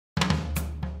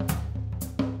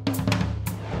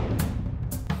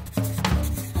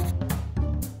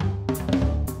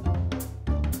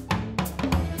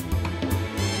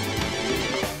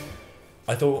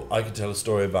I thought I could tell a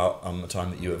story about a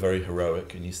time that you were very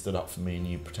heroic and you stood up for me and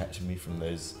you protected me from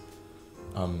those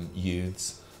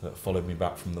youths that followed me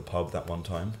back from the pub that one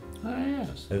time. Oh,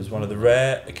 yes. It was one of the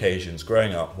rare occasions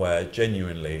growing up where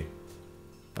genuinely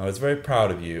I was very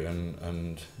proud of you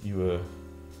and you were,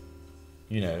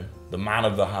 you know, the man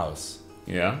of the house.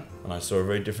 Yeah? And I saw a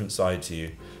very different side to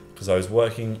you because I was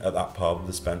working at that pub,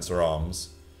 the Spencer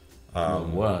Arms. Well,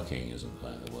 working isn't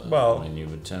quite the word. Well, I mean, you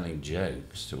were telling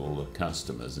jokes to all the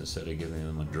customers instead of giving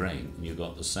them a drink, and you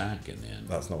got the sack in the end.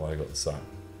 that's not why I got the sack.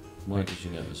 Why did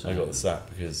you get the sack? I got the sack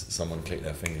because someone clicked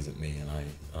their fingers at me and I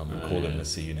called them to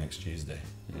see you next Tuesday,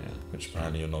 Yeah. which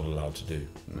apparently you're not allowed to do.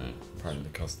 No, Apparently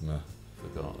the customer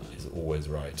forgot that. is always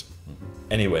right.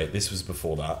 Anyway, this was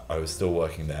before that. I was still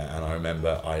working there and I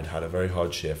remember I'd had a very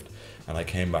hard shift and I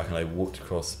came back and I walked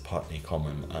across Putney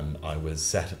Common and I was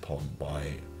set upon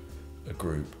by a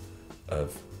group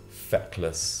of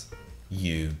feckless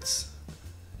youths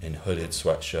in hooded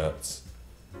sweatshirts,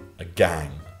 a gang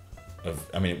of,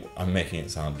 I mean, I'm making it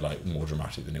sound like more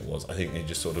dramatic than it was. I think they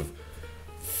just sort of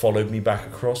followed me back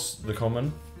across the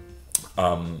common,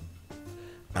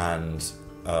 and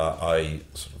I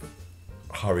sort of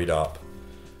hurried up,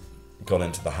 got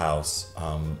into the house,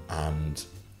 and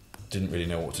didn't really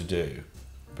know what to do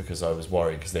because I was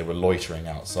worried because they were loitering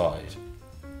outside.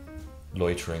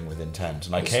 Loitering with intent,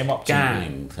 and I came up to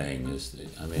gang thing is the,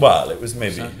 I mean, well, it was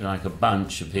maybe something like a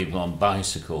bunch of people on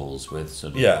bicycles with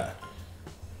sort of, yeah.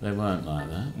 they weren't like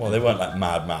that. Well, they weren't like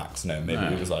Mad Max. No, maybe No.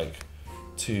 it was like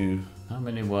two, How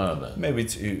many were there? maybe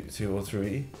two or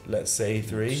three. Let's say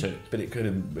three, Two. but it could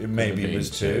have. Maybe it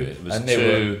was two. It was and they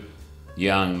two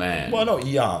young men were well, not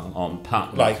young, on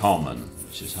Putney like- Common,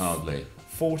 which is hardly,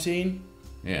 14,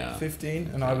 yeah.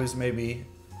 15, and I was maybe,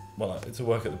 well, to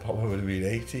work at the pub I would have been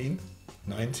 18,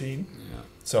 19. Yeah.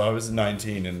 So I was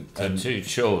 19 So and two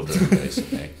children,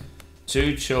 basically.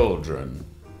 Two children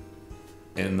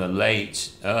in the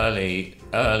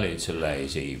early to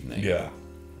late evening yeah.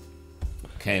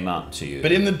 came up to you.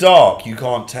 But in the dark, you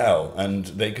can't tell, and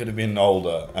they could have been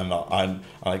older, and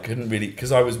I couldn't really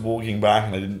because I was walking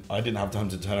back and I didn't have time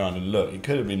to turn around and look. It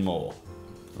could have been more,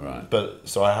 Right. but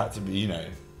so I had to be, you know.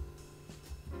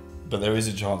 But there is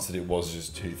a chance that it was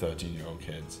just two 13-year-old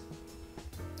kids,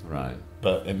 Right.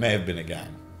 but it may have been a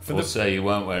gang. For Also, you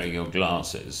weren't wearing your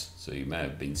glasses, so you may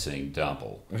have been seeing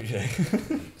double. okay,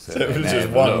 so they it was may just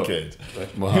have one looked- kid.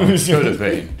 Well, it could have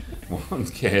been one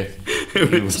kid.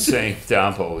 You were saying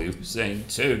double. You were saying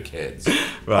two kids, Right.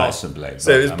 possibly.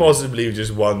 So but, it was I mean, possibly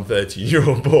just one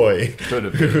 13-year-old boy Could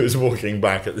have who been. was walking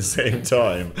back at the same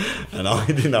time, and I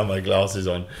didn't have my glasses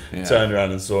on. Yeah. Turned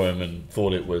around and saw him and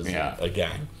thought it was Yeah. a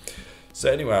gang. So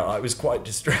anyway, I was quite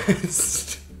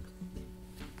distressed.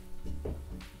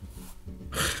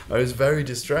 I was very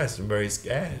distressed and very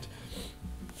scared,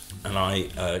 and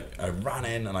I ran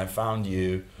in and I found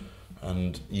you,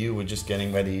 and you were just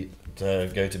getting ready to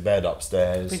go to bed I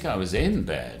upstairs. think I was in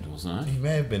bed, wasn't You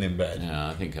may have been in bed. I? Yeah,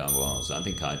 I think I was. I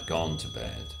think I'd gone to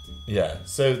bed. Yeah.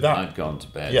 So that I'd gone to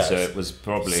bed, Yes. so it was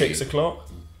probably 6 o'clock.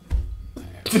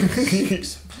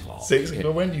 6 o'clock. 6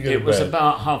 o'clock. When do you go It to was bed?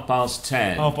 about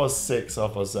 10:30.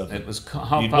 6:30, 7:30. It was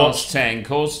half You'd past watched- 10,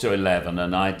 quarter to 11,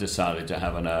 and I decided to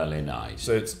have an early night.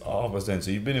 So it's 10:30.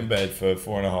 So you've been in bed for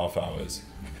 4.5 hours.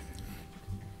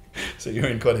 So you're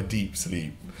in quite a deep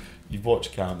sleep. You've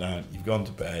watched Countdown. You've gone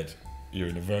to bed. You're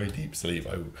in a very deep sleep.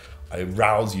 I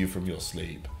rouse you from your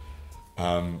sleep.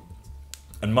 And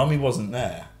Mummy wasn't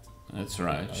there. That's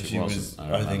right. She was, wasn't.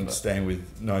 I think, remember. staying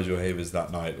with Nigel Havers that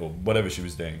night, or whatever she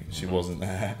was doing. She wasn't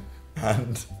there.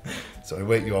 And so I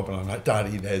wake you up and I'm like,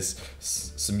 Daddy, there's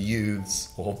some youths,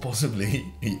 or possibly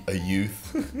a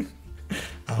youth,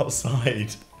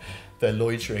 outside. They're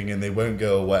loitering and they won't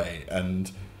go away. And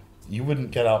you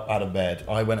wouldn't get up out of bed.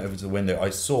 I went over to the window. I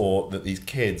saw that these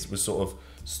kids were sort of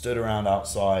stood around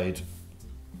outside.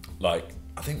 Like,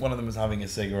 I think one of them was having a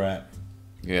cigarette.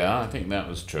 Yeah, I think that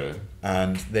was true.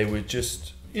 And they were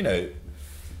just, you know,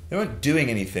 they weren't doing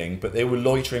anything, but they were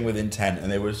loitering with intent,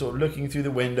 and they were sort of looking through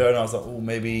the window, and I was like, oh,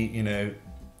 maybe, you know,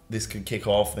 this could kick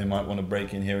off. They might want to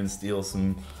break in here and steal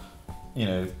some, you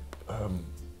know,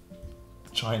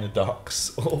 China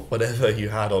ducks or whatever you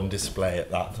had on display at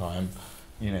that time.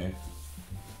 You know,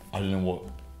 I don't know what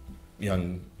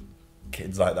young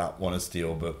kids like that want to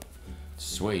steal, but...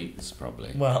 Sweets,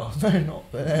 probably. Well, no,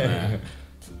 not there.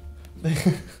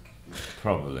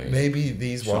 Probably. Maybe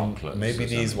these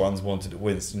Chocolates or ones wanted a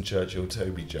Winston Churchill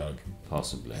Toby jug,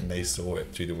 Possibly. and they saw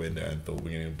it through the window and thought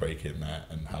we're going to break in there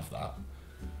and have that,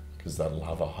 because that'll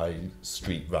have a high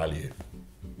street value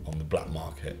on the black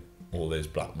market. All those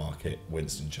black market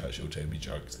Winston Churchill Toby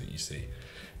jugs that you see.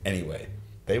 Anyway,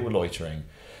 they were loitering.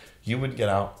 You would get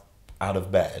out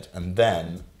of bed, and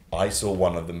then I saw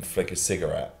one of them flick a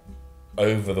cigarette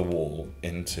over the wall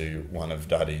into one of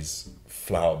Daddy's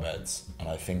flower beds, and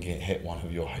I think it hit one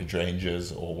of your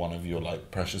hydrangeas or one of your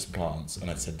like precious plants, and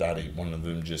I said, Daddy, one of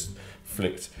them just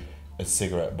flicked a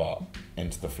cigarette butt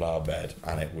into the flower bed,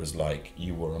 and it was like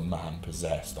you were a man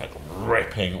possessed, like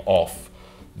ripping off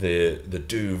the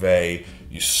duvet.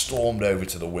 You stormed over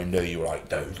to the window, you were like,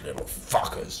 those little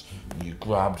fuckers. You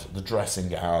grabbed the dressing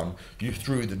gown, you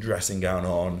threw the dressing gown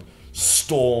on,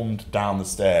 stormed down the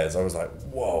stairs. I was like,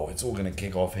 whoa, it's all gonna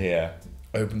kick off here.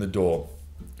 Opened the door,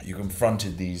 you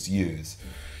confronted these youths.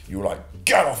 You were like,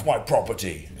 get off my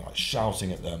property! You're like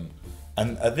shouting at them.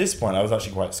 And at this point I was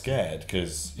actually quite scared,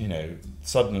 because, you know,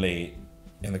 suddenly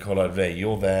in the Collard Bay,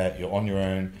 you're there, you're on your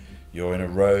own, you're in a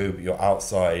robe, you're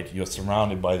outside, you're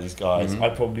surrounded by these guys. I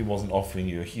probably wasn't offering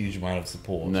you a huge amount of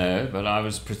support. No, but I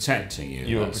was protecting you.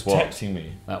 You were protecting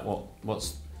me.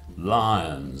 What's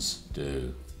lions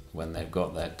do when they've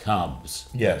got their cubs.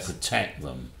 Yes. They protect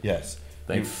them. Yes.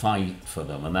 They fight for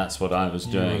them, and that's what I was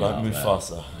doing. You were like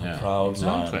Mufasa, a proud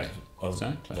lion.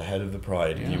 Exactly. The head of the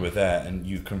pride, and you were there and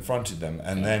you confronted them.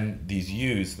 And then these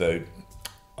youths, though,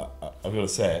 I've got to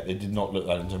say it, they did not look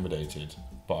that intimidated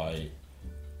by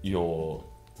your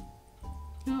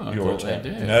they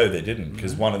did. No, they didn't,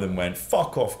 because one of them went,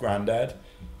 fuck off, Grandad.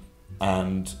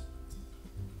 And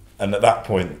at that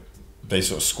point, they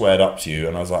sort of squared up to you,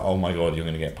 and I was like, oh my God, you're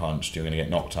going to get punched, you're going to get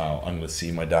knocked out, I'm going to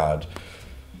see my dad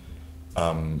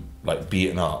like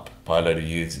beaten up by a load of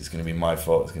youths. It's going to be my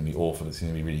fault, it's going to be awful, it's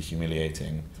going to be really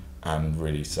humiliating and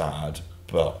really sad.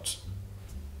 But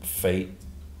fate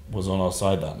was on our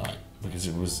side that night, because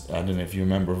it was, I don't know if you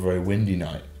remember, a very windy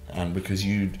night, and because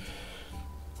you'd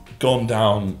gone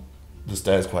down the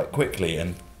stairs quite quickly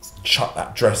and chucked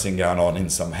that dressing gown on in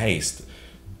some haste,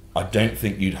 I don't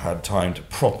think you'd had time to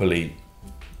properly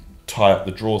tie up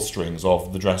the drawstrings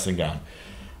of the dressing gown.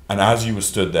 And as you were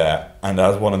stood there, and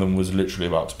as one of them was literally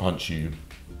about to punch you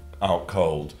out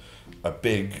cold, a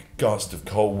big gust of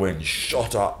cold wind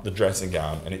shot up the dressing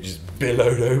gown, and it just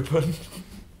billowed open,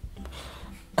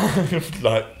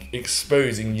 like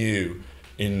exposing you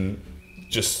in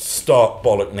just stark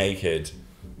bollock naked.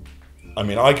 I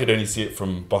mean, I could only see it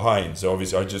from behind, so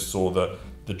obviously I just saw the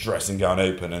dressing gown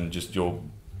open and just your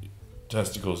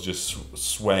testicles just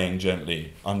swaying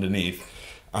gently underneath,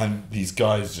 and these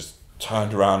guys just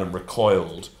turned around and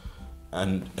recoiled,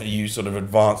 and you sort of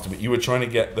advanced a bit. You were trying to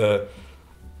get the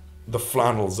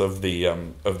flannels of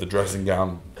the dressing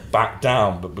gown back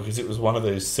down, but because it was one of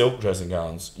those silk dressing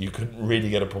gowns, you couldn't really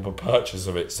get a proper purchase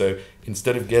of it. So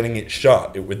instead of getting it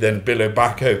shut, it would then billow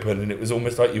back open, and it was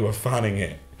almost like you were fanning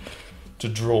it to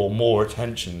draw more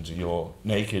attention to your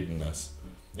nakedness.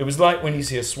 It was like when you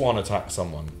see a swan attack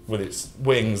someone with its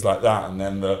wings like that, and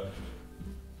then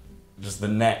just the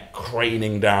neck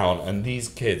craning down. And these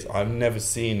kids, I've never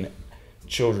seen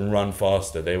children run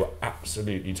faster. They were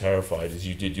absolutely terrified as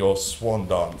you did your swan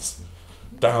dance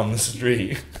down the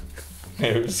street.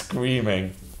 They were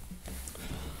screaming.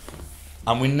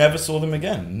 And we never saw them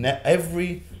again.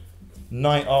 Every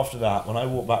night after that, when I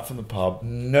walked back from the pub,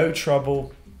 no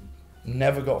trouble,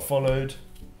 never got followed.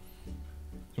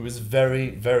 It was very,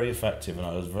 very effective, and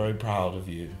I was very proud of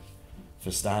you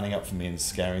for standing up for me and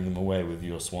scaring them away with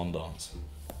your swan dance.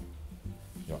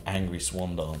 Your angry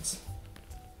swan dance.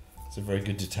 It's a very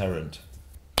good deterrent.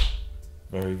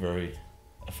 Very, very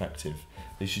effective.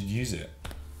 They should use it.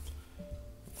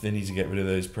 They need to get rid of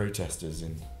those protesters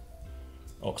in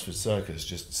Oxford Circus.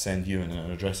 Just send you in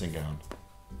a dressing gown.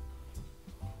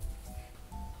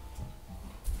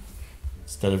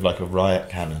 Instead of like a riot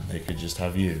cannon, they could just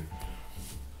have you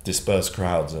disperse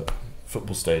crowds at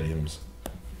football stadiums.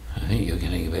 I think you're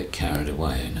getting a bit carried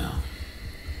away now.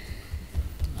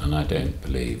 And I don't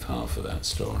believe half of that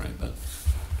story, but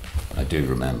I do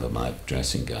remember my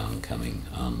dressing gown coming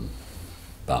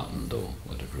unbuttoned or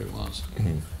whatever it was.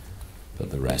 Mm-hmm.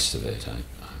 But the rest of it, I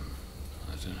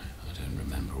don't know. I don't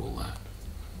remember all that.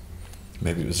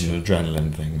 Maybe it was an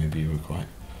adrenaline thing. Maybe you were quite...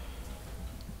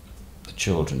 The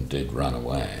children did run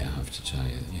away, I have to tell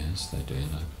you. Yes, they did.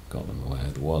 I got them away.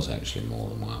 There was actually more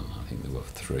than one. I think there were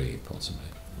 3, possibly.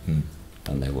 Mm.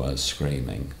 And they were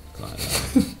screaming quite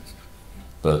loud.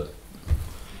 But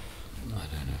I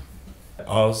don't know.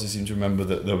 I also seem to remember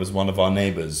that there was one of our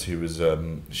neighbours who was,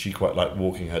 she quite liked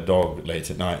walking her dog late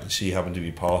at night, and she happened to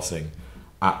be passing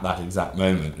at that exact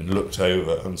moment and looked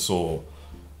over and saw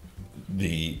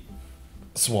the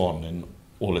swan in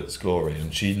all its glory,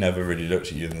 and she never really looked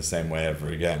at you in the same way ever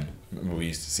again. Remember, we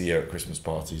used to see her at Christmas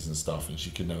parties and stuff, and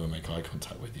she could never make eye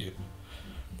contact with you.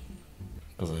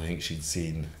 Because I think she'd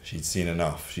seen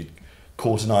enough. She'd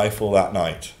caught an eyeful that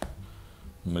night,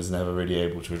 and was never really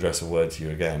able to address a word to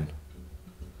you again.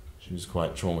 She was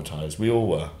quite traumatised. We all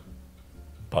were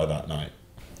by that night.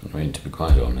 I mean, to be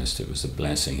quite honest, it was a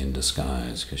blessing in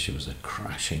disguise, because she was a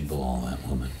crashing ball, that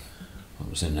woman. What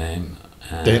was her name?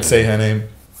 Don't say her name.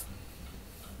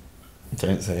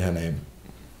 Don't say her name.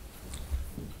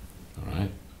 All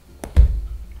right.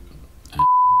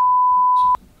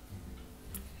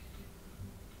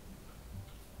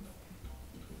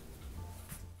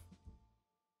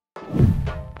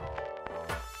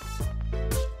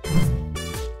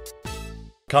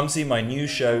 Come see my new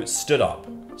show, Stood Up.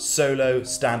 Solo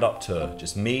stand-up tour.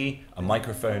 Just me, a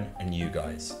microphone, and you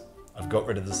guys. I've got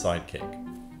rid of the sidekick.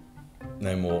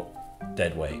 No more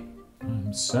dead weight.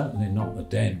 I'm certainly not the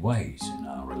dead weight in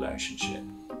our relationship.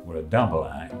 We're a double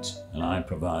act, and I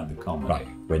provide the comedy. Right,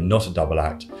 we're not a double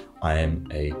act. I am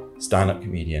a stand-up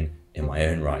comedian in my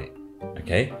own right.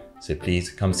 Okay? So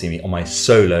please come see me on my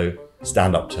solo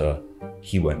stand-up tour.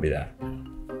 He won't be there.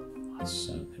 I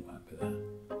certainly